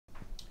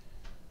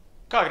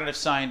Cognitive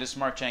scientist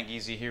Mark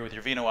Changizi here with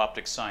your Vino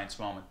Optics Science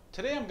Moment.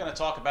 Today I'm going to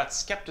talk about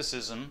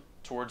skepticism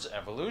towards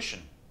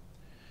evolution.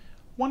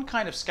 One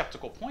kind of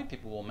skeptical point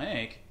people will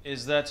make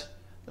is that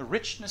the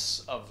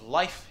richness of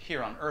life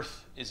here on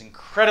Earth is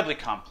incredibly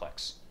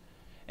complex,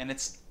 and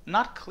it's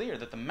not clear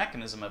that the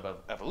mechanism of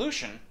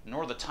evolution,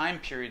 nor the time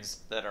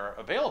periods that are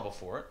available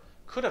for it,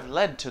 could have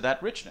led to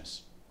that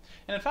richness.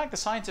 And in fact, the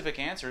scientific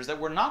answer is that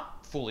we're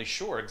not fully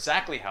sure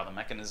exactly how the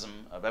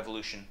mechanism of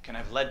evolution can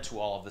have led to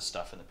all of this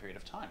stuff in the period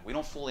of time. We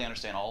don't fully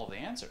understand all of the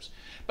answers.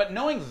 But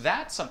knowing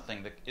that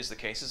something that is the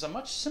case is a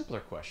much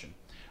simpler question.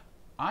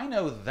 I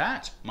know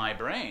that my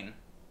brain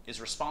is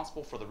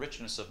responsible for the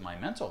richness of my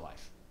mental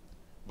life,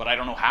 but I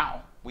don't know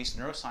how. We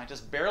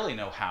neuroscientists barely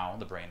know how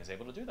the brain is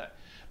able to do that.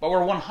 But we're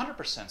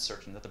 100%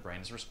 certain that the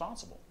brain is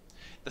responsible.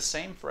 The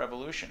same for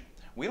evolution.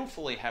 We don't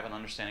fully have an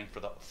understanding for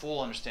the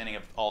full understanding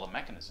of all the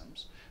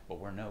mechanisms, but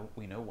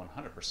we know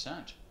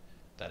 100%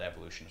 that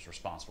evolution is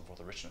responsible for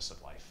the richness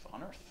of life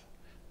on Earth.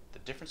 The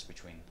difference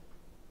between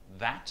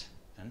that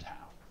and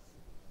how.